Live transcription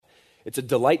It's a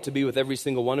delight to be with every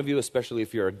single one of you, especially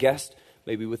if you're a guest,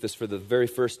 maybe with us for the very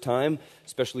first time,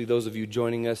 especially those of you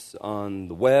joining us on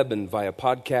the web and via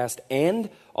podcast, and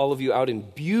all of you out in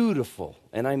beautiful,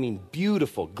 and I mean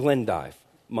beautiful, Glendive,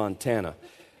 Montana.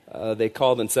 They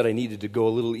called and said I needed to go a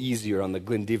little easier on the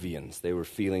Glendivians. They were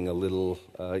feeling a little,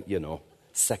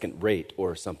 second rate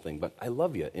or something. But I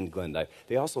love you in Glendive.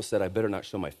 They also said I better not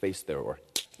show my face there or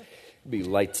it'd be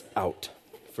lights out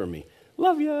for me.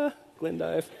 Love ya,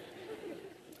 Glendive.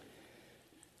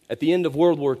 At the end of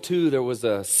World War II, there was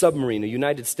a submarine, a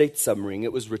United States submarine.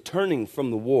 It was returning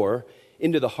from the war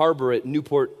into the harbor at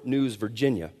Newport News,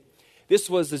 Virginia. This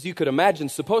was, as you could imagine,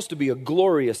 supposed to be a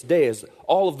glorious day, as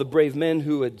all of the brave men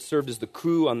who had served as the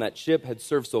crew on that ship had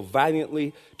served so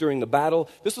valiantly during the battle.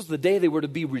 This was the day they were to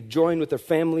be rejoined with their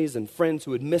families and friends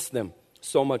who had missed them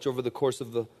so much over the course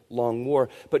of the long war.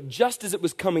 But just as it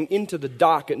was coming into the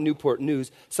dock at Newport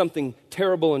News, something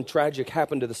terrible and tragic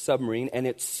happened to the submarine, and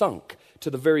it sunk to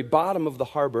the very bottom of the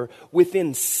harbor,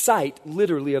 within sight,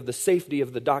 literally, of the safety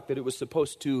of the dock that it was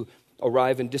supposed to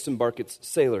arrive and disembark its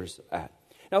sailors at.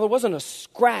 Now, there wasn't a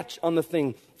scratch on the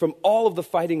thing from all of the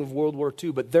fighting of World War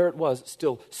II, but there it was,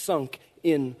 still sunk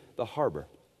in the harbor.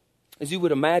 As you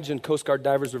would imagine, Coast Guard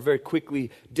divers were very quickly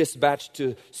dispatched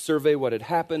to survey what had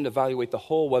happened, evaluate the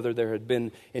hull, whether there had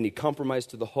been any compromise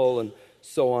to the hull, and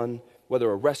so on, whether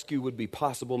a rescue would be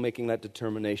possible, making that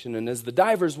determination. And as the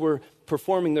divers were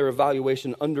performing their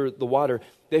evaluation under the water,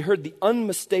 they heard the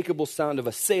unmistakable sound of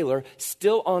a sailor,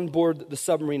 still on board the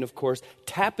submarine, of course,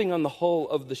 tapping on the hull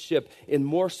of the ship in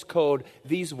Morse code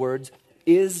these words,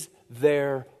 "Is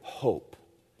there hope?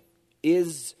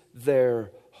 Is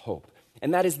there hope?"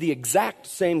 And that is the exact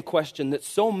same question that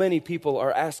so many people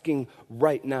are asking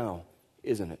right now,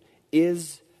 isn't it?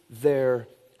 Is there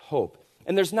hope?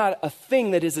 And there's not a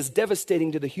thing that is as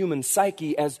devastating to the human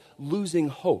psyche as losing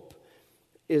hope.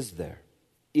 Is there?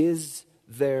 Is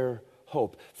there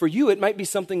hope? For you, it might be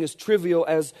something as trivial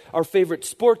as our favorite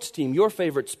sports team, your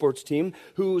favorite sports team,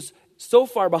 who's so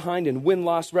far behind in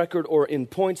win-loss record or in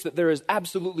points that there is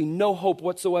absolutely no hope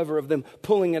whatsoever of them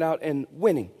pulling it out and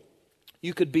winning.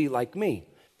 You could be like me.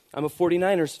 I'm a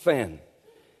 49ers fan.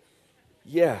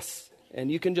 Yes,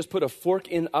 and you can just put a fork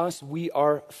in us. We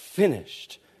are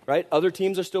finished. Right? Other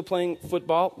teams are still playing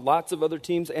football, lots of other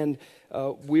teams, and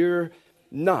we're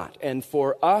not. And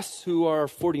for us who are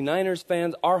 49ers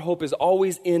fans, our hope is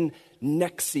always in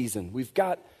next season. We've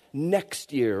got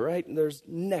next year, right? There's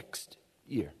next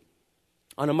year.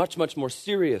 On a much, much more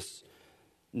serious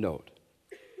note,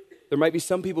 there might be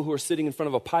some people who are sitting in front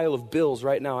of a pile of bills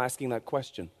right now asking that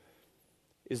question.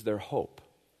 Is there hope?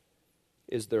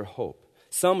 Is there hope?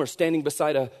 Some are standing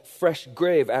beside a fresh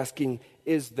grave asking,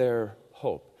 is there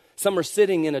hope? Some are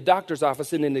sitting in a doctor's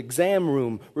office in an exam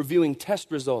room reviewing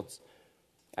test results,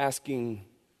 asking,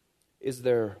 is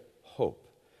there hope?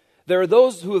 There are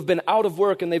those who have been out of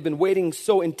work and they've been waiting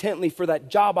so intently for that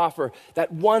job offer,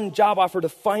 that one job offer to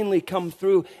finally come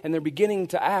through, and they're beginning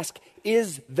to ask,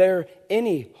 is there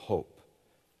any hope?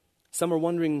 Some are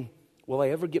wondering, will I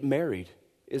ever get married?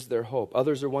 Is there hope?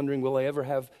 Others are wondering, will I ever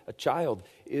have a child?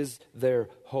 Is there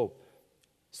hope?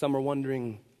 Some are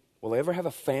wondering, will I ever have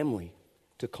a family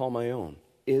to call my own?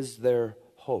 Is there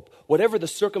hope? Whatever the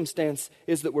circumstance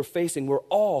is that we're facing, we're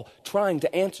all trying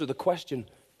to answer the question,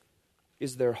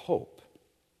 is there hope?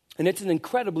 And it's an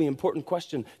incredibly important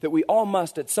question that we all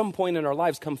must at some point in our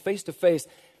lives come face to face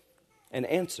and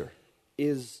answer.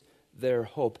 Is there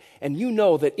hope? And you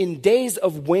know that in days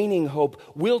of waning hope,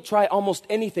 we'll try almost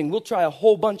anything. We'll try a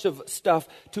whole bunch of stuff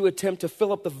to attempt to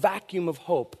fill up the vacuum of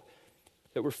hope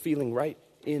that we're feeling right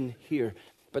in here.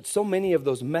 But so many of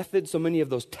those methods, so many of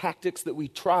those tactics that we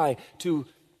try to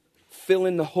fill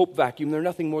in the hope vacuum, they're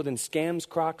nothing more than scams,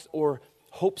 crocs, or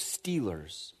hope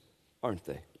stealers, aren't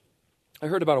they? I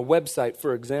heard about a website,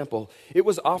 for example. It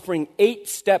was offering 8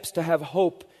 steps to have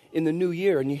hope in the new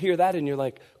year. And you hear that and you're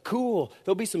like, cool,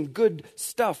 there'll be some good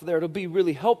stuff there. It'll be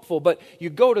really helpful. But you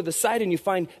go to the site and you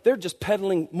find they're just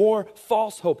peddling more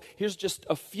false hope. Here's just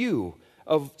a few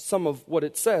of some of what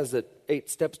it says at 8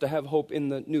 Steps to Have Hope in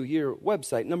the New Year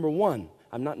website. Number 1,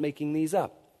 I'm not making these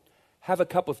up. Have a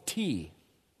cup of tea.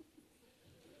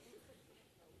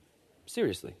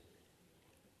 Seriously.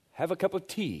 Have a cup of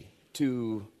tea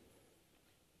to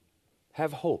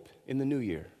have hope in the new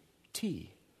year.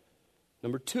 Tea.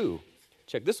 Number 2,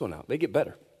 check this one out. They get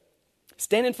better.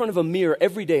 Stand in front of a mirror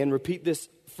every day and repeat this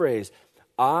phrase.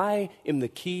 I am the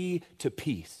key to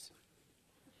peace.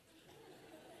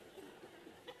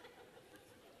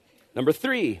 Number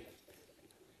 3,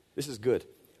 this is good.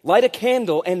 Light a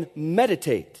candle and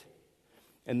meditate.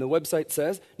 And the website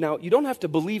says, now, you don't have to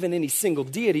believe in any single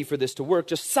deity for this to work.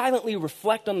 Just silently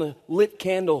reflect on the lit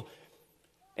candle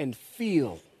and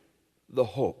feel the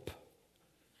hope.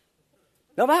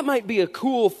 Now, that might be a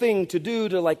cool thing to do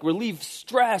to like relieve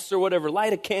stress or whatever,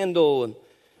 light a candle.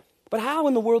 But how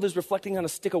in the world is reflecting on a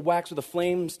stick of wax with a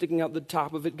flame sticking out the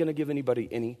top of it going to give anybody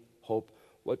any hope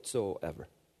whatsoever?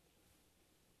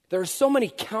 There are so many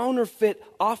counterfeit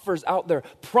offers out there,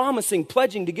 promising,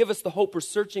 pledging to give us the hope we're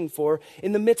searching for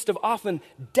in the midst of often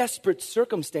desperate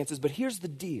circumstances. But here's the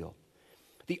deal.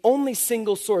 The only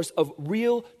single source of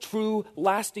real, true,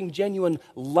 lasting, genuine,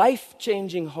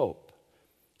 life-changing hope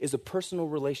is a personal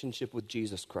relationship with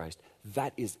Jesus Christ.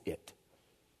 That is it.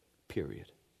 Period.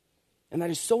 And that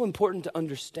is so important to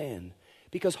understand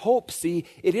because hope, see,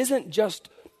 it isn't just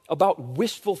about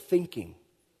wishful thinking.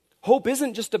 Hope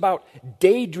isn't just about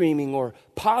daydreaming or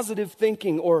positive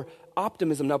thinking or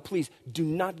optimism. Now, please, do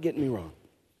not get me wrong.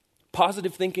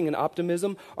 Positive thinking and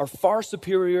optimism are far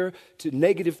superior to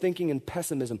negative thinking and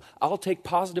pessimism. I'll take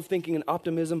positive thinking and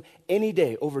optimism any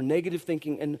day over negative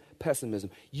thinking and pessimism.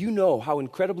 You know how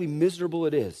incredibly miserable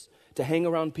it is to hang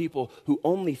around people who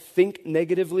only think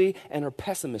negatively and are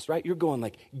pessimists, right? You're going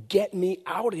like, get me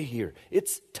out of here.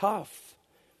 It's tough.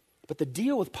 But the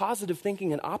deal with positive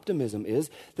thinking and optimism is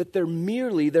that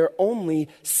they're only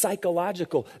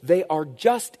psychological. They are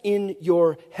just in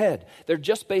your head. They're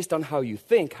just based on how you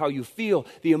think, how you feel,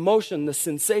 the emotion, the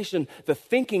sensation, the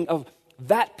thinking of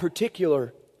that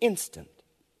particular instant.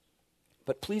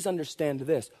 But please understand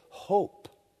this, hope,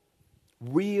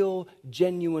 real,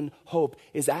 genuine hope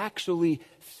is actually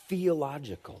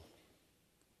theological.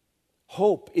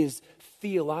 Hope is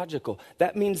theological.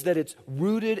 That means that it's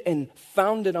rooted and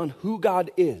founded on who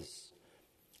God is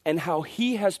and how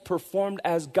he has performed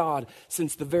as God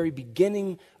since the very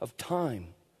beginning of time.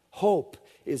 Hope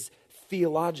is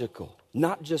theological,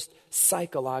 not just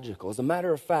psychological. As a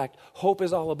matter of fact, hope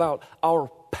is all about our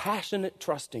passionate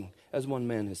trusting, as one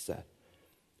man has said,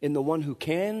 in the one who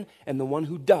can and the one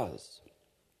who does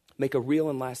make a real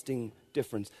and lasting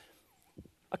difference.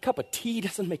 A cup of tea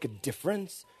doesn't make a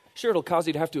difference. Sure, it'll cause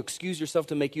you to have to excuse yourself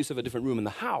to make use of a different room in the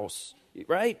house,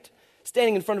 right?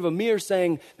 Standing in front of a mirror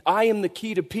saying, I am the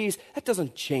key to peace, that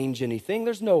doesn't change anything.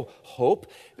 There's no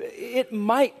hope. It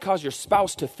might cause your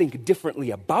spouse to think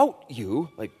differently about you,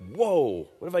 like, whoa,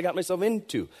 what have I got myself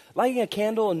into? Lighting a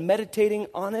candle and meditating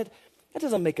on it, that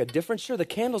doesn't make a difference. Sure, the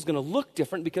candle's going to look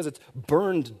different because it's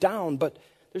burned down, but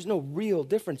there's no real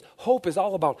difference. Hope is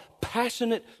all about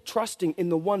passionate trusting in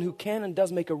the one who can and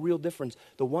does make a real difference,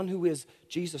 the one who is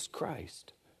Jesus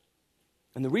Christ.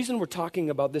 And the reason we're talking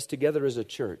about this together as a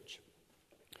church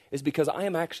is because I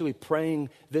am actually praying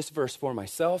this verse for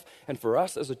myself and for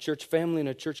us as a church family and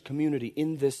a church community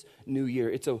in this new year.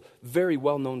 It's a very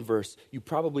well-known verse. You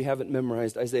probably haven't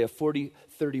memorized Isaiah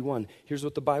 40:31. Here's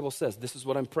what the Bible says. This is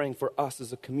what I'm praying for us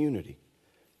as a community.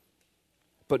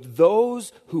 But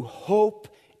those who hope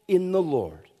in the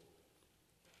Lord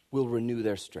will renew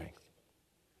their strength.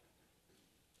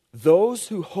 Those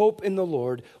who hope in the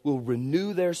Lord will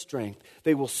renew their strength.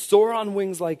 They will soar on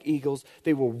wings like eagles.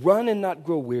 They will run and not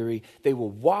grow weary. They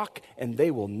will walk and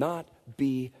they will not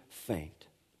be faint.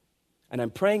 And I'm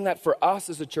praying that for us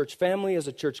as a church family, as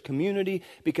a church community,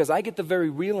 because I get the very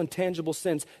real and tangible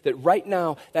sense that right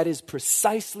now that is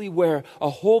precisely where a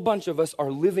whole bunch of us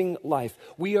are living life.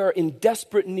 We are in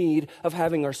desperate need of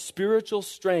having our spiritual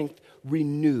strength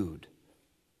renewed.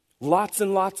 Lots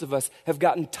and lots of us have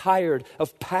gotten tired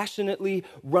of passionately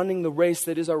running the race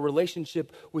that is our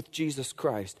relationship with Jesus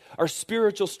Christ. Our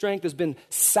spiritual strength has been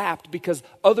sapped because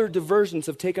other diversions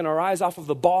have taken our eyes off of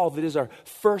the ball that is our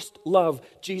first love,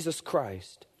 Jesus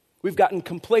Christ. We've gotten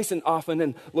complacent often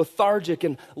and lethargic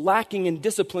and lacking in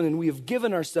discipline, and we have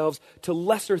given ourselves to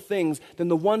lesser things than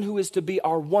the one who is to be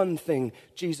our one thing,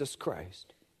 Jesus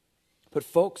Christ. But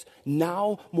folks,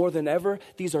 now more than ever,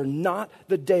 these are not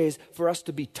the days for us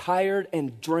to be tired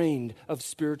and drained of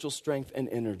spiritual strength and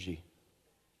energy.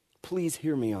 Please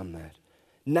hear me on that.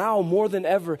 Now more than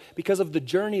ever, because of the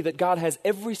journey that God has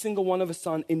every single one of us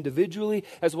on individually,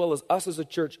 as well as us as a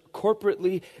church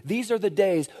corporately, these are the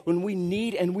days when we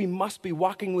need and we must be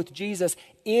walking with Jesus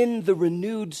in the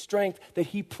renewed strength that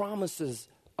he promises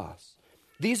us.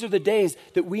 These are the days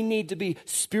that we need to be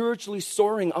spiritually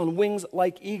soaring on wings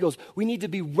like eagles. We need to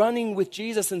be running with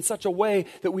Jesus in such a way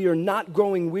that we are not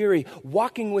growing weary,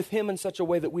 walking with him in such a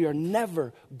way that we are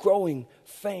never growing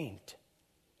faint.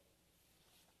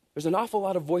 There's an awful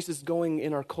lot of voices going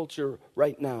in our culture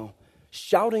right now,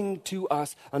 shouting to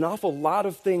us an awful lot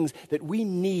of things that we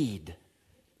need,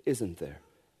 isn't there?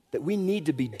 that we need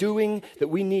to be doing, that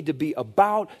we need to be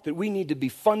about, that we need to be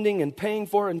funding and paying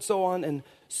for, and so on and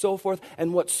so forth.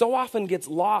 And what so often gets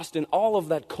lost in all of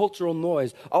that cultural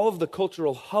noise, all of the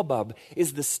cultural hubbub,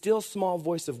 is the still small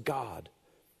voice of God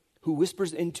who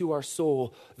whispers into our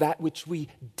soul that which we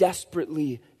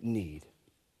desperately need.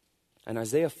 And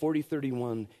Isaiah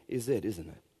 40:31 is it, isn't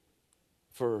it?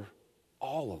 For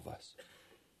all of us.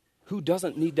 Who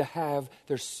doesn't need to have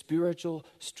their spiritual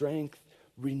strength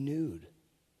renewed?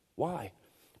 Why?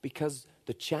 Because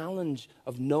the challenge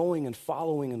of knowing and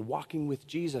following and walking with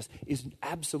Jesus is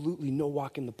absolutely no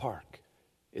walk in the park,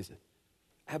 is it?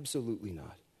 Absolutely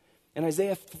not. And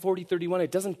Isaiah 40:31,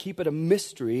 it doesn't keep it a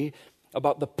mystery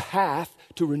about the path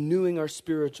to renewing our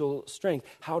spiritual strength.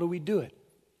 How do we do it?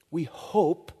 We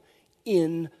hope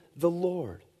in the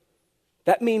Lord.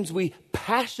 That means we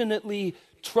passionately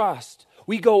trust.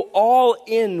 We go all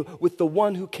in with the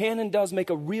one who can and does make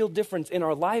a real difference in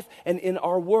our life and in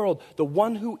our world, the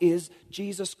one who is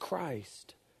Jesus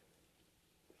Christ.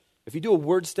 If you do a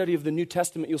word study of the New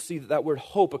Testament, you'll see that that word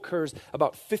hope occurs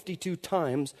about 52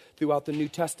 times throughout the New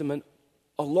Testament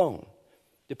alone.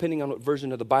 Depending on what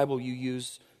version of the Bible you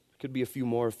use, could be a few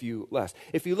more, a few less.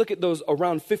 If you look at those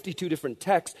around 52 different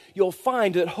texts, you'll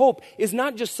find that hope is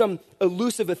not just some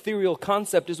elusive, ethereal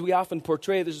concept as we often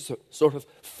portray it, as just sort of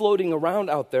floating around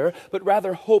out there, but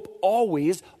rather hope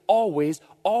always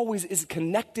is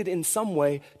connected in some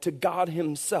way to God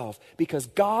himself, because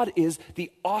God is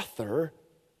the author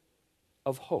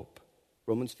of hope.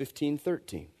 Romans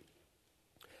 15:13.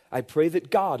 I pray that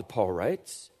God, Paul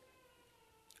writes,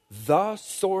 the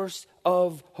source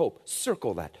of hope.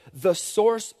 Circle that. The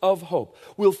source of hope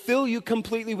will fill you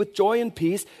completely with joy and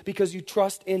peace because you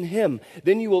trust in him.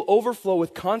 Then you will overflow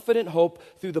with confident hope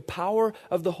through the power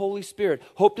of the Holy Spirit.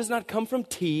 Hope does not come from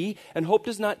tea, and hope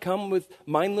does not come with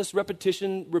mindless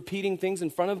repetition, repeating things in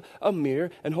front of a mirror,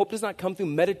 and hope does not come through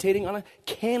meditating on a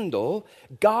candle.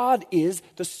 God is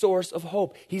the source of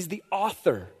hope. He's the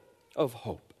author of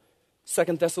hope.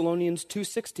 2 Thessalonians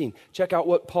 2:16. Check out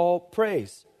what Paul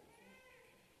prays.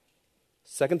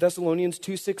 2 Thessalonians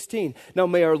 2:16. Now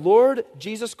may our Lord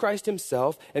Jesus Christ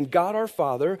himself and God our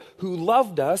Father, who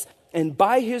loved us and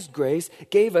by his grace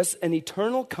gave us an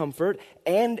eternal comfort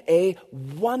and a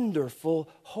wonderful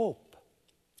hope.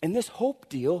 And this hope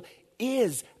deal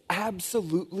is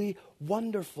absolutely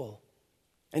wonderful.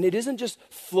 And it isn't just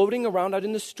floating around out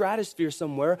in the stratosphere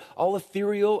somewhere, all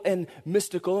ethereal and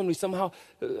mystical, and we somehow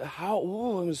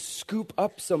scoop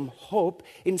up some hope.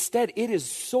 Instead, it is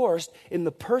sourced in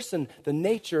the person, the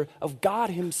nature of God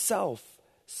himself.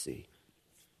 See?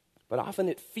 But often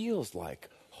it feels like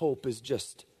hope is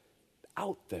just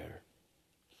out there,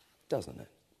 doesn't it?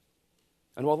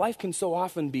 And while life can so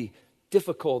often be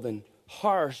difficult and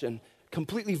harsh and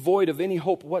completely void of any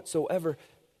hope whatsoever,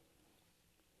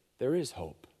 there is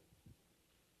hope.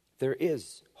 There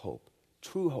is hope,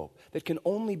 true hope, that can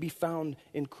only be found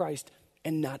in Christ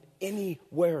and not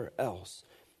anywhere else.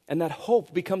 And that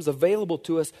hope becomes available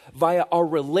to us via our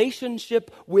relationship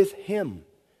with him.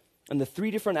 And the three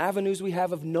different avenues we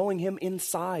have of knowing him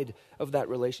inside of that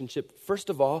relationship. First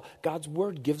of all, God's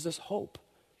word gives us hope.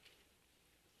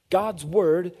 God's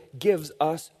word gives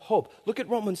us hope. Look at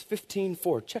Romans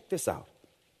 15:4. Check this out.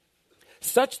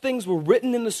 Such things were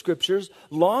written in the scriptures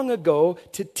long ago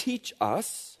to teach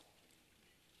us,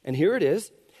 and here it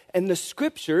is, and the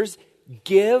scriptures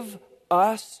give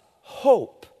us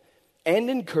hope and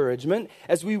encouragement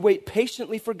as we wait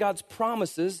patiently for God's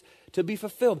promises to be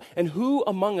fulfilled. And who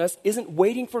among us isn't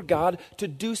waiting for God to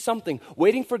do something,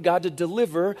 waiting for God to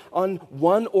deliver on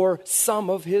one or some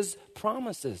of his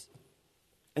promises?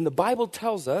 And the Bible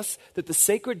tells us that the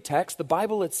sacred text, the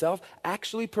Bible itself,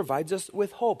 actually provides us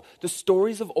with hope. The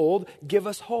stories of old give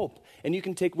us hope. And you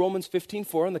can take Romans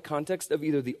 15:4 in the context of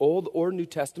either the Old or New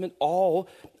Testament, all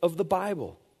of the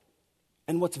Bible.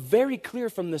 And what's very clear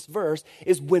from this verse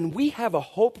is when we have a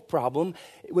hope problem,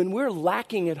 when we're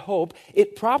lacking at hope,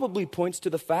 it probably points to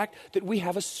the fact that we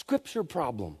have a scripture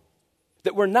problem.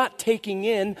 That we're not taking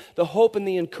in the hope and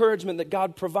the encouragement that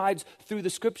God provides through the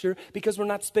scripture because we're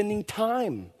not spending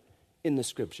time in the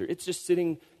scripture. It's just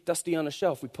sitting dusty on a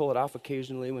shelf. We pull it off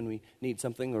occasionally when we need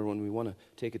something or when we want to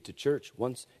take it to church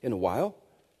once in a while.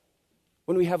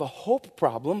 When we have a hope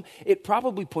problem, it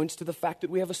probably points to the fact that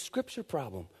we have a scripture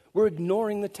problem. We're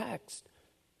ignoring the text.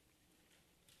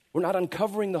 We're not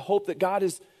uncovering the hope that God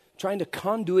is trying to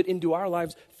conduit into our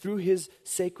lives through his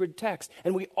sacred text.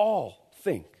 And we all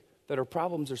think that our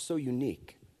problems are so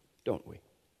unique, don't we?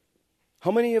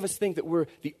 How many of us think that we're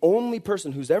the only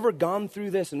person who's ever gone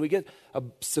through this, and we get a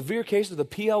severe case of the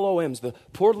PLOMs, the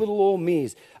poor little old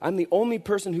me's. I'm the only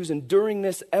person who's enduring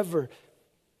this ever.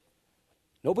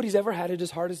 Nobody's ever had it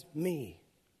as hard as me,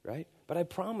 right? But I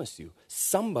promise you,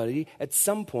 somebody at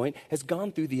some point has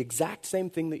gone through the exact same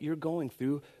thing that you're going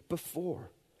through before.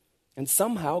 And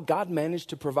somehow God managed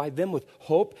to provide them with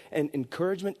hope and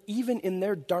encouragement even in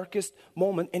their darkest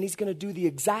moment. And he's going to do the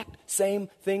exact same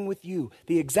thing with you,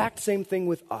 the exact same thing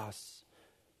with us.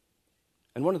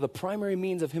 And one of the primary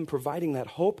means of him providing that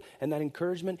hope and that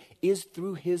encouragement is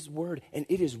through his word. And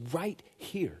it is right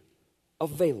here,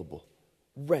 available,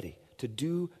 ready to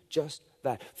do just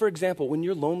that. For example, when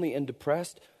you're lonely and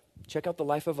depressed, check out the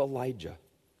life of Elijah.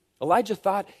 Elijah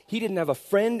thought he didn't have a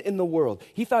friend in the world.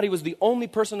 He thought he was the only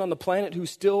person on the planet who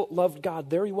still loved God.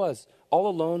 There he was, all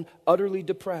alone, utterly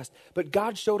depressed. But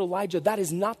God showed Elijah that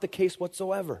is not the case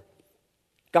whatsoever.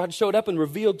 God showed up and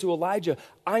revealed to Elijah,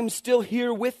 I'm still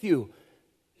here with you.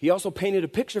 He also painted a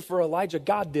picture for Elijah,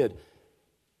 God did,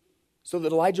 so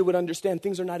that Elijah would understand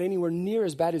things are not anywhere near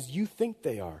as bad as you think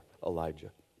they are,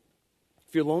 Elijah.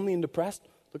 If you're lonely and depressed,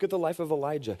 look at the life of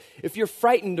Elijah. If you're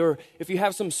frightened or if you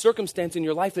have some circumstance in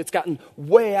your life that's gotten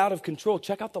way out of control,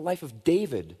 check out the life of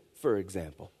David, for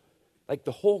example. Like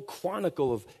the whole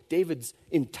chronicle of David's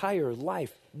entire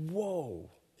life. Whoa.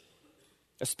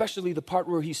 Especially the part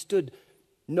where he stood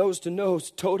nose to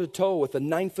nose, toe to toe with a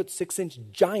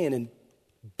 9'6" giant and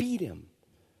beat him.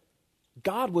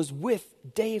 God was with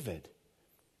David.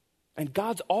 And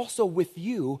God's also with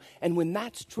you. And when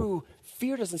that's true,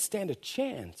 fear doesn't stand a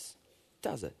chance,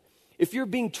 does it? If you're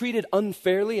being treated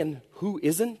unfairly, and who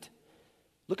isn't?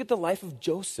 Look at the life of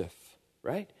Joseph,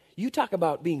 right? You talk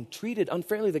about being treated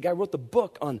unfairly. The guy wrote the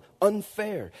book on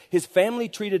unfair. His family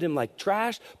treated him like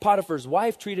trash. Potiphar's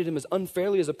wife treated him as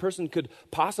unfairly as a person could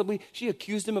possibly. She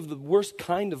accused him of the worst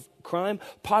kind of crime.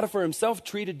 Potiphar himself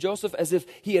treated Joseph as if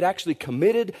he had actually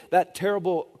committed that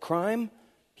terrible crime.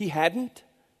 He hadn't.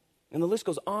 And the list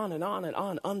goes on and on and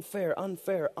on. Unfair,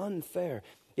 unfair, unfair.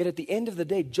 Yet at the end of the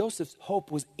day, Joseph's hope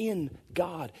was in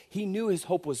God. He knew his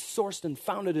hope was sourced and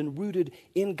founded and rooted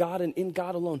in God and in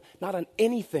God alone, not on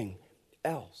anything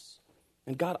else.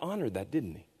 And God honored that,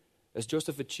 didn't he? As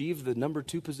Joseph achieved the number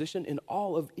 2 position in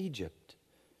all of Egypt.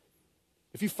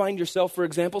 If you find yourself, for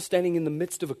example, standing in the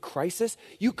midst of a crisis,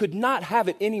 you could not have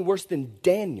it any worse than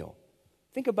Daniel.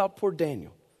 Think about poor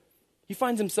Daniel. He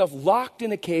finds himself locked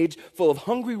in a cage full of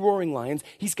hungry, roaring lions.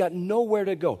 He's got nowhere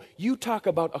to go. You talk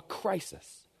about a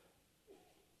crisis.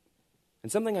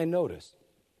 And something I noticed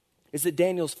is that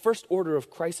Daniel's first order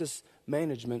of crisis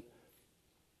management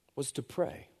was to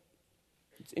pray.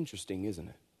 It's interesting, isn't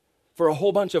it? For a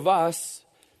whole bunch of us,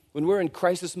 when we're in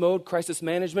crisis mode, crisis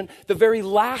management, the very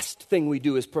last thing we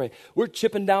do is pray. We're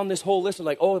chipping down this whole list of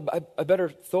like, oh, I better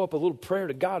throw up a little prayer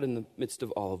to God in the midst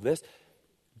of all of this.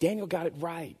 Daniel got it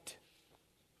right.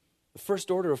 The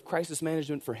first order of crisis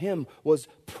management for him was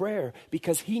prayer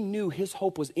because he knew his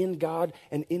hope was in God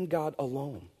and in God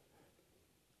alone.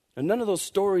 And none of those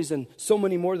stories and so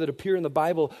many more that appear in the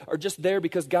Bible are just there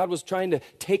because God was trying to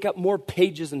take up more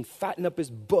pages and fatten up his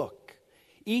book.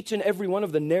 Each and every one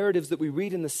of the narratives that we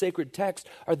read in the sacred text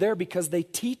are there because they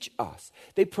teach us.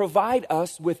 They provide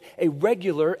us with a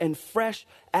regular and fresh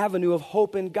avenue of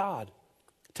hope in God,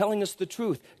 telling us the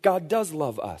truth. God does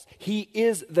love us. He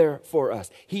is there for us.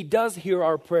 He does hear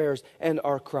our prayers and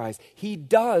our cries. He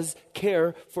does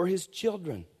care for his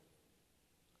children.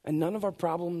 And none of our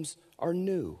problems are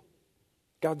new.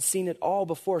 God's seen it all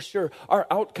before. Sure, our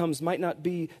outcomes might not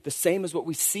be the same as what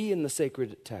we see in the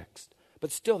sacred text,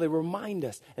 but still they remind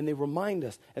us and they remind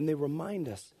us and they remind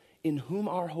us in whom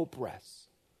our hope rests.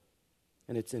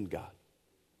 And it's in God.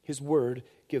 His word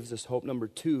gives us hope. Number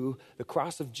 2, the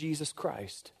cross of Jesus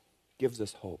Christ gives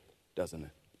us hope, doesn't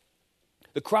it?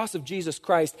 The cross of Jesus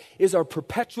Christ is our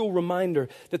perpetual reminder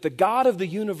that the God of the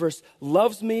universe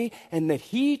loves me and that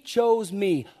he chose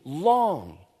me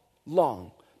long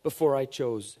before I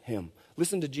chose him.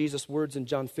 Listen to Jesus' words in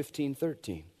John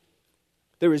 15:13.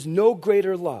 There is no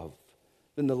greater love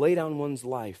than to lay down one's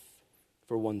life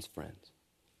for one's friends.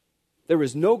 There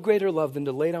is no greater love than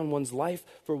to lay down one's life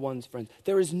for one's friends.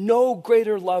 There is no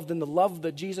greater love than the love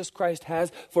that Jesus Christ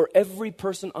has for every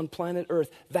person on planet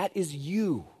Earth. That is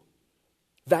you.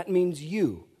 That means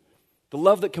you. The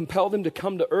love that compelled him to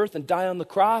come to earth and die on the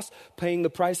cross, paying the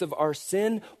price of our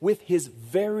sin with his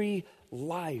very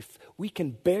life. We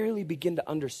can barely begin to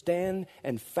understand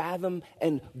and fathom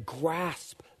and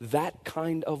grasp that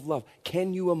kind of love.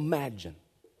 Can you imagine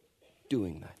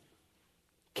doing that?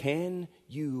 Can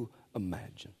you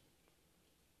imagine?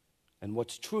 And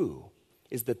what's true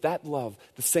is that love,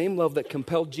 the same love that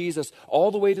compelled Jesus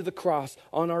all the way to the cross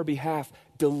on our behalf,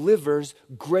 delivers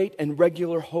great and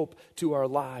regular hope to our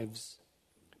lives.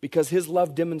 because his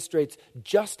love demonstrates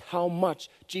just how much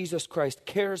Jesus Christ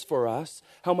cares for us,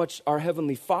 how much our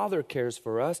Heavenly Father cares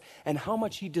for us, and how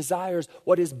much he desires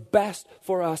what is best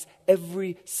for us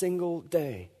every single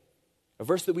day. A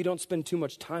verse that we don't spend too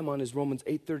much time on is Romans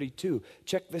 8:32.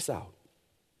 Check this out.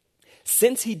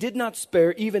 Since he did not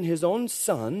spare even his own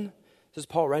son, this is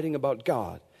Paul writing about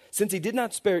God, since he did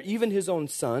not spare even his own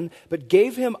son, but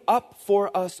gave him up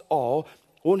for us all,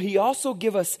 won't he also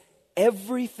give us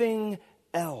everything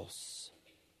else?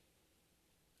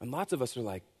 And lots of us are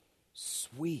like,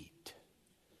 sweet.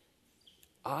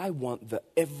 I want the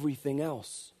everything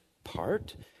else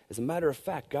part. As a matter of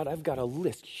fact, God, I've got a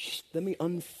list. Let me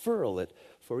unfurl it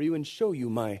for you and show you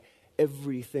my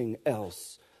everything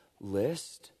else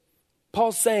list.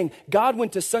 Paul's saying God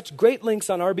went to such great lengths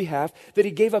on our behalf that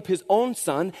he gave up his own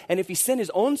son. And if he sent his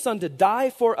own son to die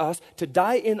for us, to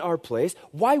die in our place,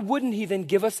 why wouldn't he then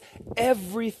give us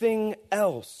everything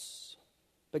else?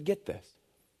 But get this.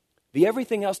 The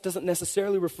everything else doesn't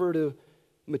necessarily refer to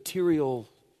material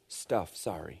stuff.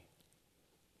 Sorry.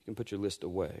 You can put your list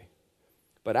away.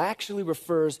 But actually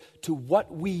refers to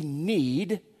what we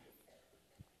need,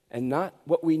 and not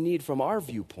what we need from our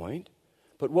viewpoint,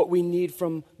 but what we need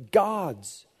from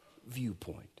God's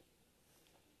viewpoint.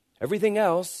 Everything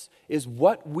else is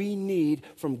what we need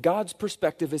from God's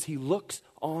perspective as he looks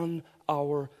on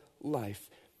our life.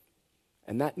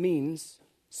 And that means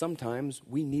sometimes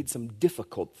we need some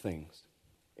difficult things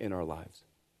in our lives,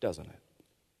 doesn't it?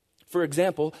 For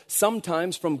example,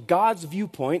 sometimes from God's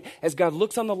viewpoint, as God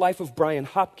looks on the life of Brian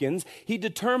Hopkins, he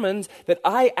determines that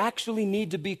I actually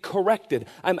need to be corrected.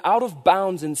 I'm out of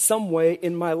bounds in some way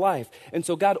in my life. And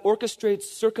so God orchestrates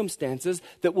circumstances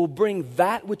that will bring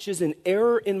that which is an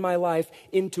error in my life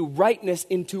into rightness,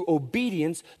 into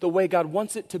obedience, the way God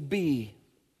wants it to be.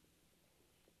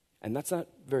 And that's not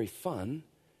very fun.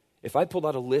 If I pulled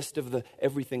out a list of the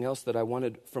everything else that I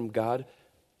wanted from God,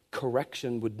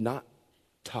 correction would not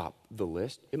top the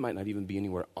list. It might not even be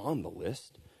anywhere on the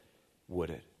list,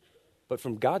 would it? But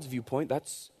from God's viewpoint,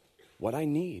 that's what I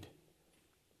need.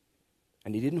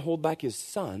 And he didn't hold back his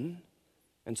son,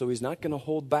 and so he's not going to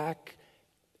hold back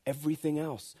everything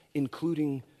else,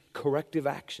 including corrective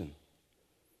action.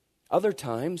 Other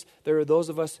times, there are those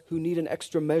of us who need an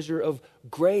extra measure of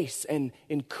grace and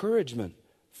encouragement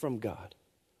from God.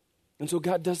 And so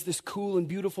God does this cool and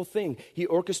beautiful thing. He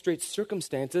orchestrates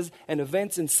circumstances and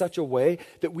events in such a way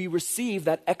that we receive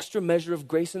that extra measure of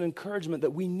grace and encouragement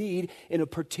that we need in a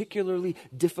particularly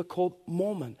difficult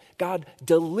moment. God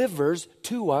delivers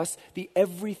to us the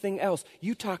everything else.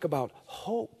 You talk about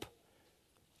hope.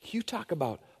 You talk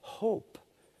about hope.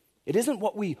 It isn't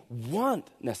what we want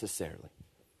necessarily,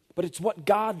 but it's what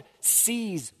God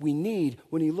sees we need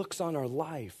when he looks on our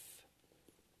life.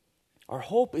 Our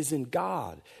hope is in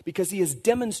God because he has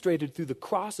demonstrated through the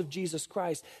cross of Jesus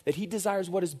Christ that he desires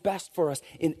what is best for us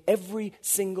in every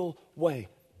single way.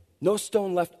 No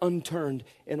stone left unturned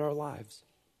in our lives.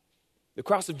 The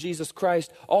cross of Jesus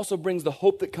Christ also brings the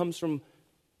hope that comes from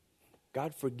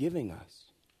God forgiving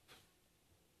us.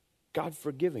 God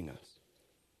forgiving us.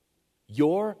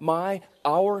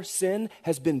 Our sin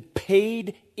has been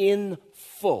paid in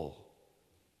full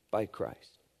by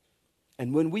Christ.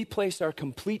 And when we place our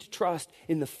complete trust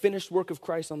in the finished work of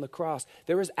Christ on the cross,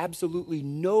 there is absolutely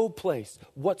no place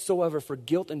whatsoever for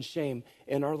guilt and shame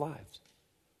in our lives.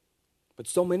 But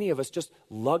so many of us just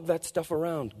lug that stuff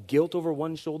around. Guilt over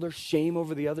one shoulder, shame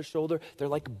over the other shoulder. They're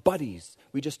like buddies.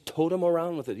 We just tote them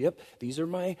around with it. Yep, these are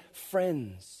my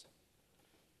friends.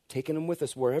 Taking them with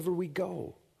us wherever we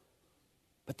go.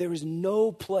 But there is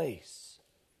no place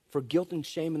for guilt and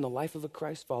shame in the life of a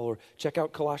Christ follower. Check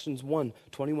out Colossians 1,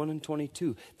 21 and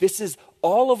 22. This is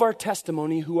all of our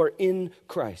testimony who are in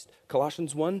Christ.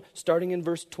 Colossians 1, starting in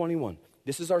verse 21.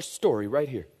 This is our story right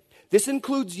here. This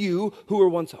includes you who were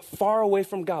once far away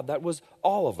from God. That was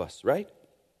all of us, right?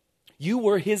 You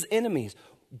were his enemies,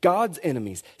 God's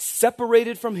enemies,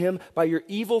 separated from him by your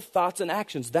evil thoughts and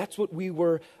actions. That's what we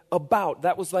were about.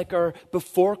 That was like our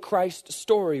before Christ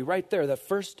story right there, that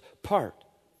first part.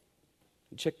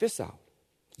 Check this out.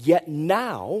 Yet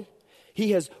now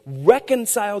he has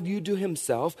reconciled you to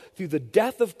himself through the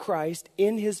death of Christ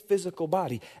in his physical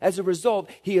body. As a result,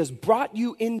 he has brought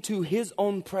you into his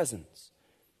own presence.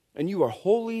 And you are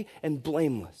holy and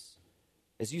blameless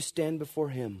as you stand before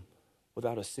him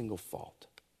without a single fault.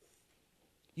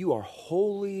 You are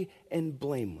holy and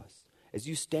blameless as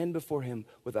you stand before him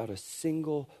without a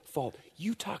single fault.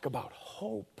 You talk about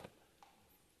hope.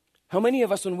 How many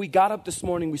of us, when we got up this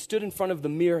morning, we stood in front of the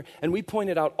mirror and we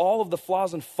pointed out all of the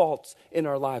flaws and faults in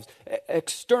our lives?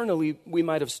 Externally, we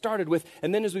might have started with,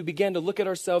 and then as we began to look at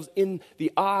ourselves in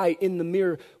the eye, in the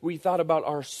mirror, we thought about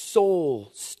our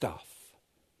soul stuff.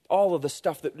 All of the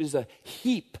stuff that is a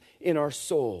heap in our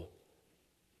soul.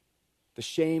 The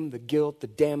shame, the guilt, the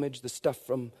damage, the stuff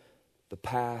from the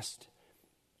past.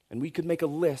 And we could make a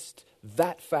list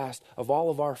that fast of all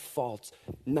of our faults,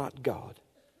 not God.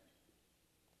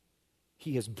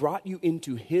 He has brought you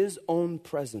into His own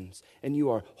presence, and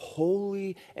you are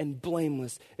holy and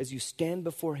blameless as you stand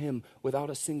before Him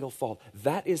without a single fault.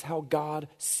 That is how God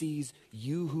sees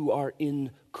you who are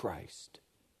in Christ.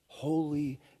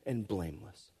 Holy and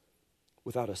blameless,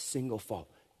 without a single fault.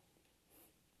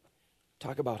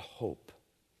 Talk about hope.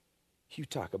 You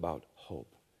talk about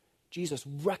hope. Jesus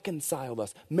reconciled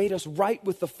us, made us right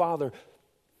with the Father,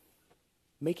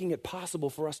 making it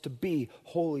possible for us to be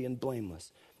holy and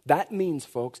blameless. That means,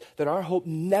 folks, that our hope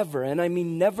never, and I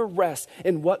mean never, rests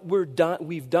in what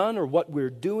we've done or what we're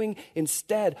doing.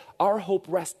 Instead, our hope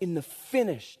rests in the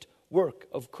finished work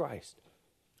of Christ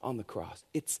on the cross.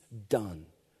 It's done.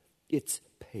 It's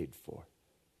paid for.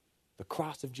 The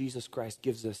cross of Jesus Christ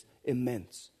gives us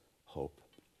immense hope.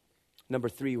 Number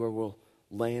 3, where we'll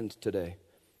land today,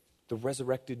 the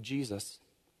resurrected Jesus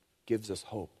gives us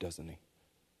hope, doesn't He?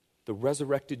 The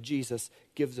resurrected Jesus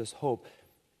gives us hope.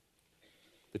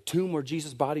 The tomb where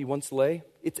Jesus' body once lay,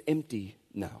 it's empty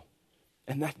now.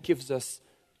 And that gives us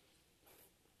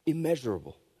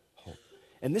immeasurable hope.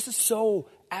 And this is so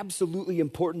absolutely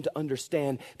important to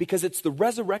understand because it's the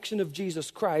resurrection of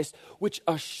Jesus Christ which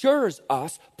assures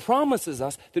us, promises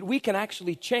us that we can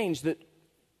actually change, that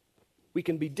we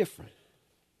can be different.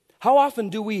 How often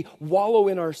do we wallow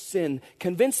in our sin,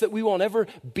 convinced that we won't ever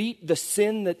beat the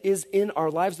sin that is in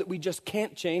our lives, that we just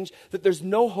can't change, that there's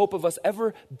no hope of us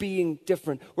ever being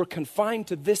different? We're confined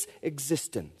to this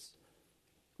existence.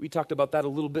 We talked about that a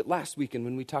little bit last weekend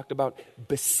when we talked about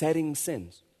besetting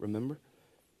sins, remember?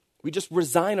 We just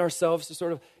resign ourselves to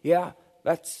sort of, yeah,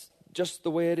 that's just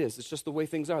the way it is. It's just the way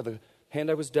things are. The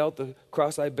hand I was dealt, the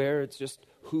cross I bear, it's just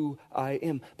who I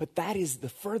am. But that is the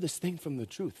furthest thing from the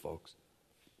truth, folks.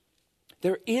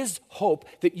 There is hope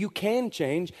that you can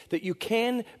change, that you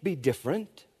can be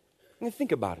different. I mean,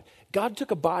 think about it. God took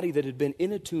a body that had been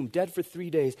in a tomb, dead for 3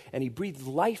 days, and He breathed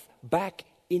life back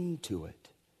into it.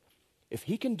 If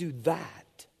He can do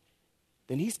that,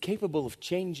 then He's capable of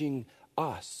changing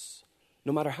us,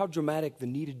 no matter how dramatic the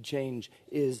needed change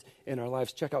is in our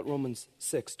lives. Check out Romans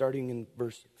 6, starting in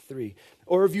verse 3.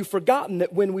 Or have you forgotten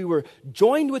that when we were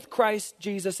joined with Christ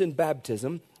Jesus in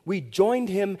baptism, we joined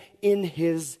Him in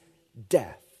His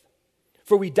death?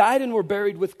 For we died and were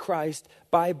buried with Christ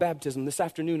by baptism. This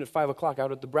afternoon at 5 o'clock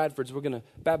out at the Bradfords, we're going to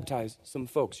baptize some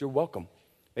folks. You're welcome.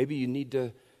 Maybe you need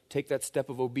to take that step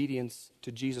of obedience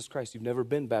to Jesus Christ. You've never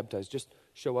been baptized. Just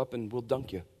show up and we'll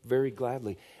dunk you very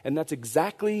gladly. And that's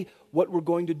exactly what we're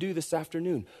going to do this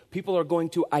afternoon. People are going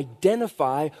to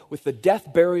identify with the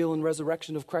death, burial, and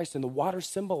resurrection of Christ, and the water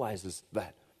symbolizes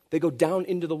that. They go down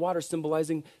into the water,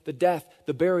 symbolizing the death,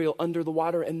 the burial under the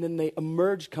water, and then they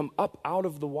emerge, come up out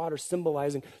of the water,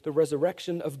 symbolizing the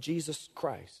resurrection of Jesus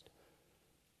Christ.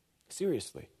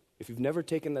 Seriously, if you've never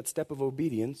taken that step of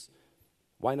obedience,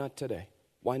 why not today?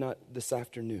 Why not this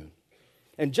afternoon?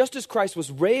 And just as Christ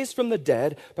was raised from the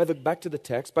dead, back to the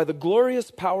text, by the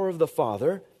glorious power of the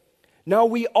Father, now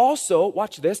we also,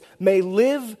 watch this, may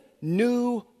live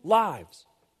new lives.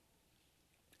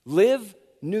 Live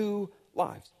new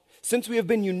lives. Since we have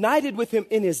been united with Him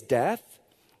in His death,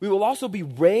 we will also be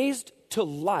raised to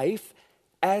life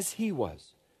as He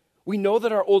was. We know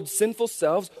that our old sinful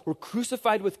selves were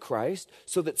crucified with Christ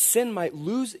so that sin might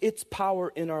lose its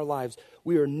power in our lives.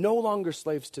 We are no longer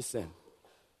slaves to sin.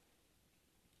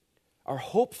 Our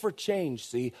hope for change,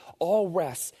 see, all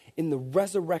rests in the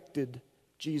resurrected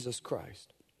Jesus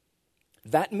Christ.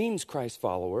 That means, Christ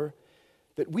follower,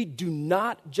 that we do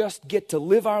not just get to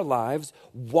live our lives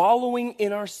wallowing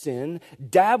in our sin,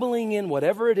 dabbling in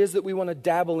whatever it is that we want to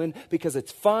dabble in because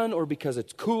it's fun or because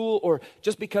it's cool or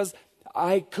just because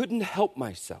I couldn't help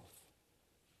myself.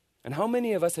 And how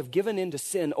many of us have given in to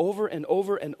sin over and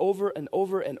over and over and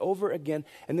over and over again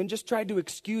and then just tried to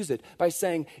excuse it by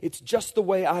saying, it's just the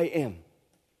way I am?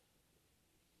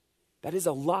 That is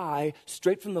a lie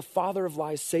straight from the father of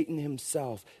lies, Satan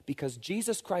himself. Because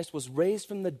Jesus Christ was raised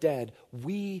from the dead,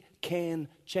 we can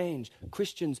change.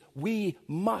 Christians, we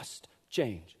must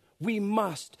change. We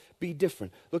must be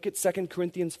different. Look at 2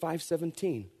 Corinthians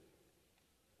 5:17.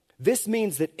 This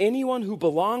means that anyone who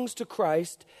belongs to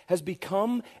Christ has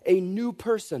become a new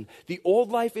person. The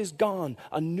old life is gone.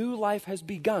 A new life has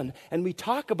begun. And we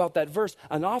talk about that verse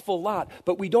an awful lot,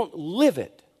 but we don't live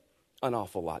it an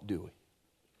awful lot, do we?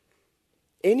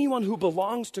 Anyone who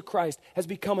belongs to Christ has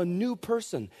become a new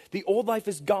person. The old life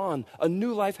is gone. A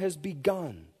new life has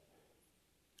begun.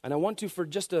 And I want to, for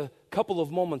just a couple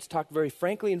of moments, talk very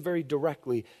frankly and very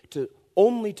directly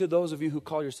only to those of you who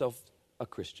call yourself a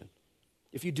Christian.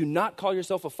 If you do not call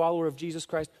yourself a follower of Jesus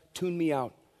Christ, tune me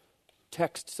out.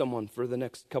 Text someone for the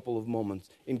next couple of moments.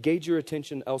 Engage your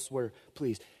attention elsewhere,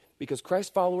 please. Because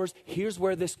Christ followers, here's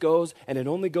where this goes, and it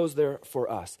only goes there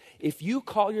for us. If you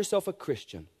call yourself a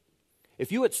Christian,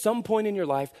 if you at some point in your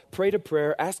life prayed a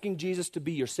prayer asking Jesus to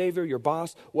be your Savior, your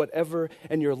boss, whatever,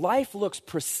 and your life looks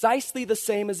precisely the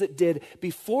same as it did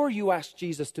before you asked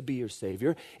Jesus to be your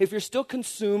Savior, if you're still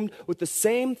consumed with the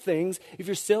same things, if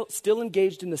you're still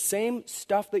engaged in the same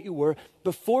stuff that you were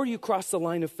before you crossed the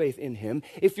line of faith in Him,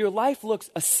 if your life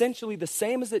looks essentially the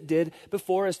same as it did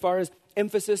before as far as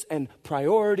emphasis and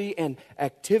priority and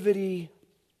activity,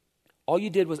 all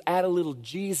you did was add a little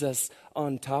Jesus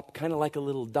on top, kind of like a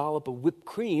little dollop of whipped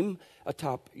cream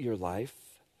atop your life.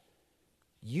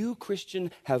 You,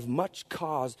 Christian, have much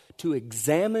cause to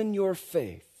examine your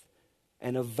faith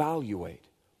and evaluate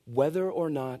whether or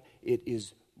not it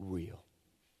is real.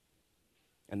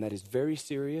 And that is very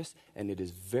serious, and it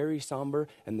is very somber,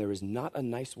 and there is not a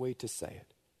nice way to say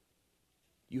it.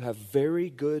 You have very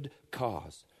good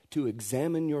cause to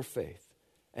examine your faith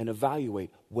and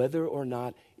evaluate whether or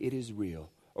not it is real,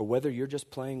 or whether you're just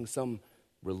playing some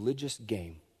religious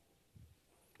game.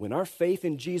 When our faith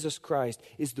in Jesus Christ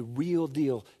is the real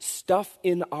deal, stuff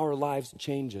in our lives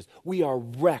changes. We are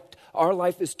wrecked. Our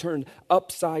life is turned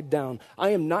upside down. I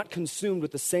am not consumed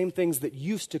with the same things that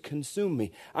used to consume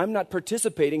me. I'm not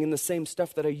participating in the same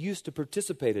stuff that I used to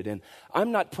participate in.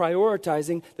 I'm not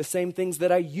prioritizing the same things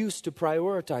that I used to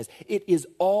prioritize. It is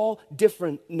all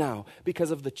different now because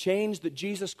of the change that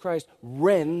Jesus Christ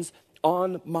rends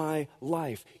on my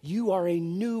life. You are a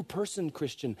new person,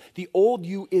 Christian. The old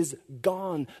you is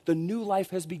gone. The new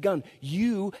life has begun.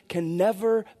 You can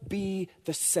never be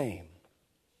the same.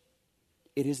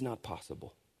 It is not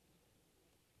possible.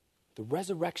 The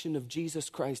resurrection of Jesus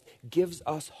Christ gives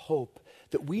us hope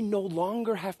that we no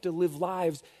longer have to live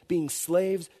lives being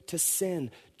slaves to sin.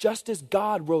 Just as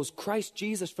God rose Christ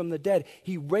Jesus from the dead,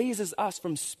 He raises us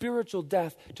from spiritual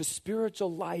death to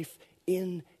spiritual life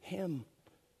in Him.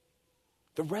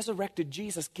 The resurrected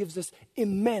Jesus gives us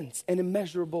immense and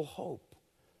immeasurable hope.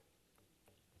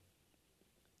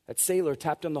 That sailor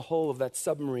tapped on the hull of that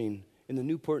submarine in the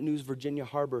Newport News, Virginia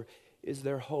harbor. Is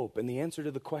there hope? And the answer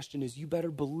to the question is, you better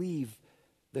believe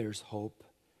there's hope.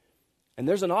 And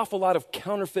there's an awful lot of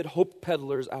counterfeit hope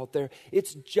peddlers out there.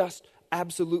 It's just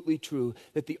absolutely true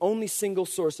that the only single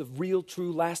source of real,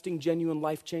 true, lasting, genuine,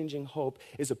 life-changing hope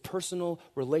is a personal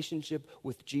relationship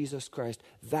with Jesus Christ.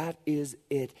 That is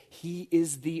it. He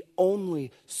is the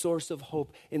only source of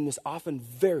hope in this often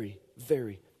very,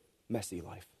 very messy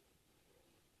life.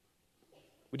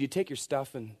 Would you take your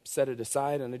stuff and set it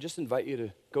aside? And I just invite you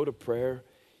to go to prayer.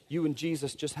 You and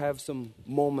Jesus just have some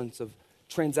moments of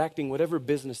transacting whatever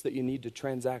business that you need to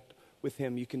transact with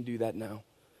Him. You can do that now.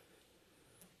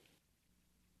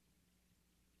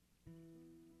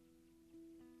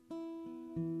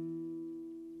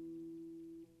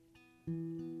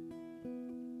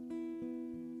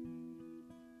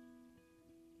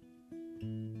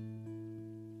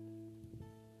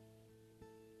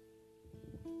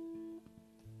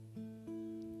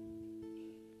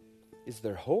 Is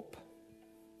there hope?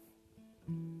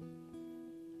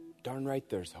 Darn right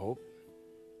there's hope.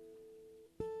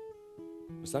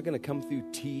 It's not going to come through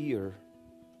tea or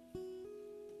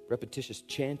repetitious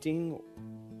chanting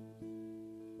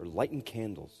or lighting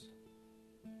candles.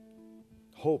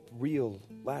 Hope, real,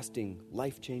 lasting,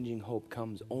 life-changing hope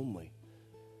comes only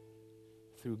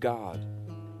through God,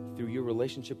 through your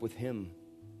relationship with Him,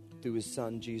 through His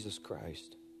Son, Jesus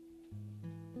Christ.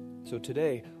 So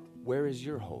today, where is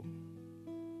your hope?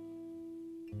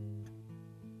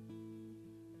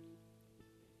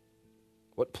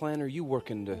 What plan are you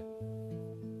working to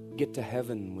get to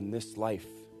heaven when this life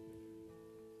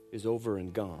is over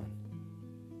and gone?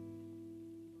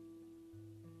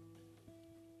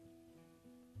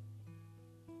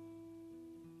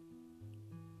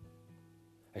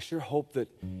 I sure hope that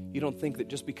you don't think that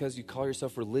just because you call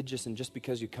yourself religious and just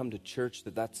because you come to church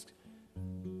that's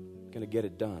going to get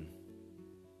it done.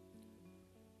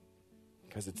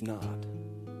 Because it's not.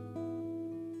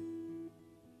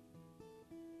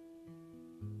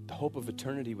 The hope of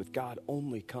eternity with God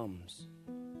only comes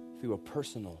through a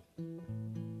personal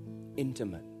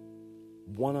intimate,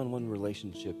 one-on-one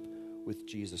relationship with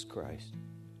Jesus Christ.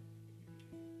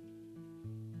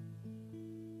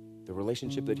 The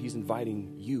relationship that he's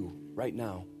inviting you right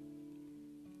now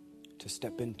to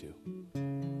step into.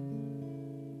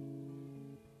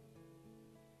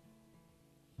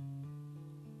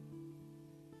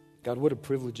 God, what a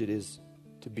privilege it is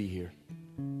to be here.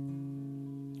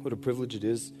 What a privilege it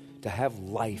is to have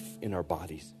life in our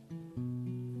bodies.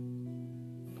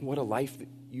 What a life that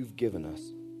you've given us.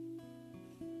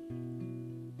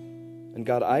 And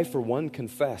God, I for one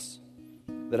confess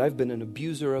that I've been an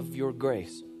abuser of your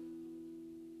grace.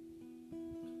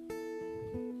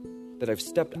 That I've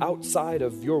stepped outside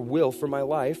of your will for my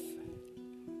life.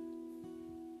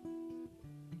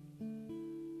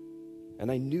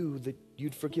 And I knew that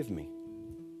you'd forgive me.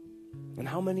 And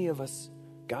how many of us,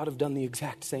 God, have done the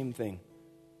exact same thing?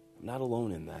 I'm not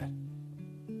alone in that.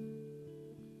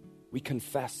 We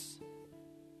confess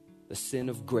the sin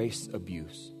of grace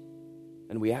abuse.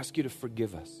 And we ask you to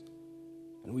forgive us.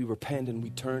 And we repent and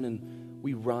we turn and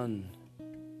we run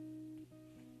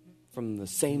from the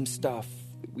same stuff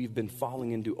that we've been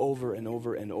falling into over and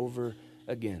over and over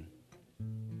again.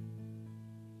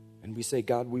 And we say,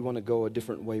 God, we want to go a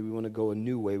different way. We want to go a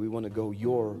new way. We want to go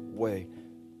your way.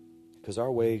 Because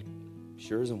our way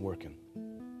sure isn't working.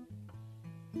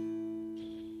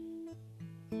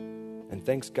 And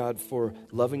thanks, God, for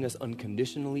loving us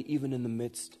unconditionally, even in the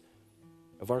midst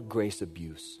of our grace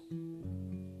abuse.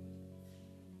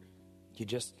 You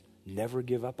just never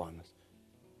give up on us.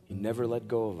 You never let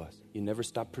go of us. You never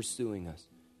stop pursuing us.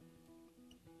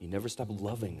 You never stop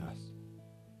loving us.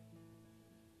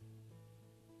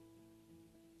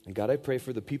 And God, I pray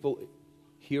for the people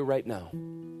here right now,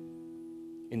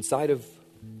 inside of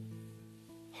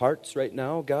hearts right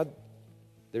now, God,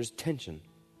 there's tension.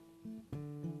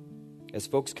 As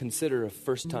folks consider a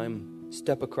first-time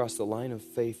step across the line of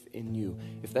faith in you.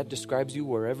 If that describes you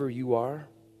wherever you are,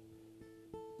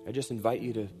 I just invite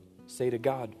you to say to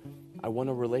God, I want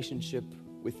a relationship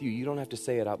with you. You don't have to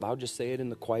say it out loud. Just say it in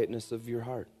the quietness of your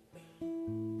heart.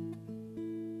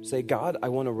 Say, God, I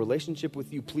want a relationship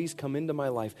with you. Please come into my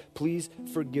life. Please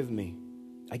forgive me.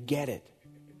 I get it.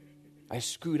 I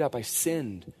screwed up. I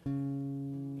sinned.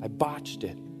 I botched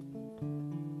it.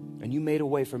 And you made a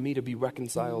way for me to be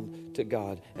reconciled to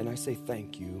God. And I say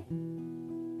thank you.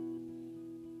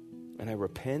 And I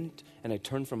repent and I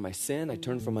turn from my sin. I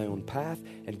turn from my own path.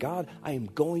 And God, I am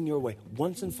going your way.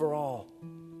 Once and for all,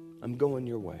 I'm going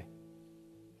your way.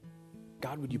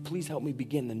 God, would you please help me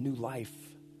begin the new life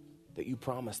that you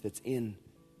promised that's in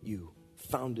you,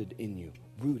 founded in you,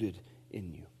 rooted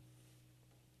in you.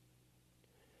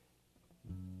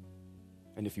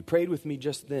 And if you prayed with me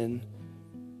just then,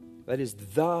 that is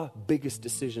the biggest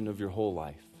decision of your whole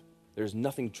life. There is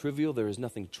nothing trivial, there is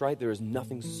nothing trite, there is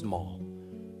nothing small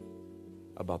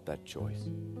about that choice.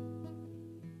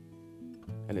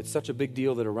 And it's such a big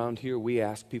deal that around here we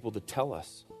ask people to tell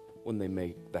us when they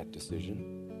make that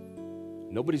decision.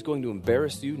 Nobody's going to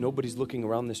embarrass you. Nobody's looking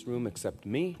around this room except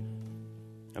me.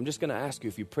 I'm just going to ask you,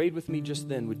 if you prayed with me just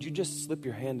then, would you just slip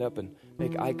your hand up and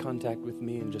make eye contact with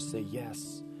me and just say,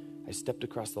 yes, I stepped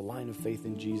across the line of faith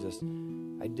in Jesus.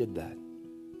 I did that.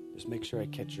 Just make sure I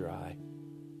catch your eye.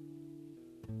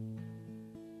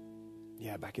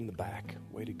 Yeah, back in the back.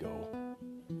 Way to go.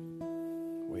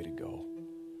 Way to go.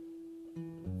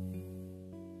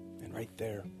 And right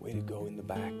there, way to go in the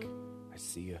back. I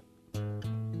see you.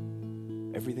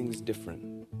 Everything's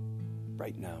different.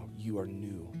 Right now, you are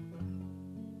new.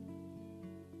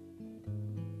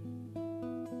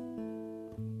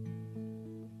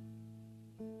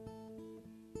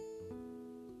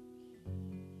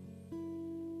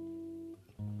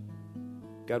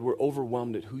 God, we're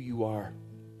overwhelmed at who you are.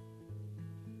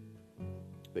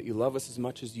 That you love us as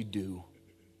much as you do.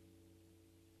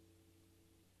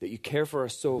 That you care for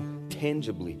us so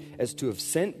tangibly as to have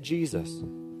sent Jesus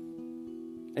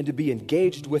and to be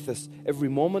engaged with us every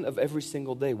moment of every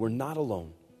single day. We're not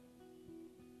alone.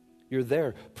 You're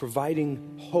there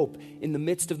providing hope in the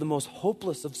midst of the most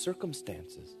hopeless of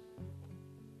circumstances.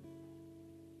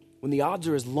 When the odds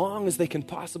are as long as they can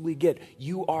possibly get,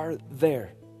 you are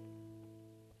there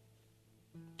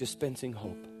dispensing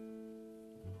hope.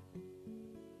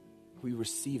 We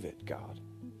receive it, God.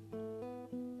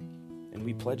 And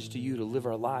we pledge to you to live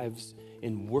our lives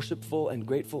in worshipful and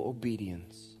grateful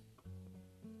obedience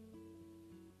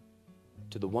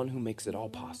to the one who makes it all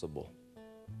possible.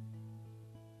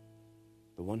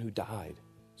 The one who died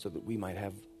so that we might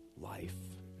have life.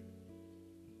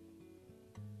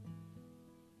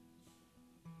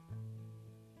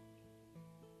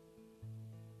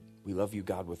 We love you,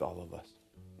 God, with all of us.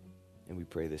 And we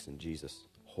pray this in Jesus'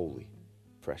 holy,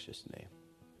 precious name.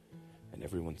 And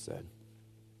everyone said,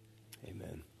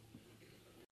 amen.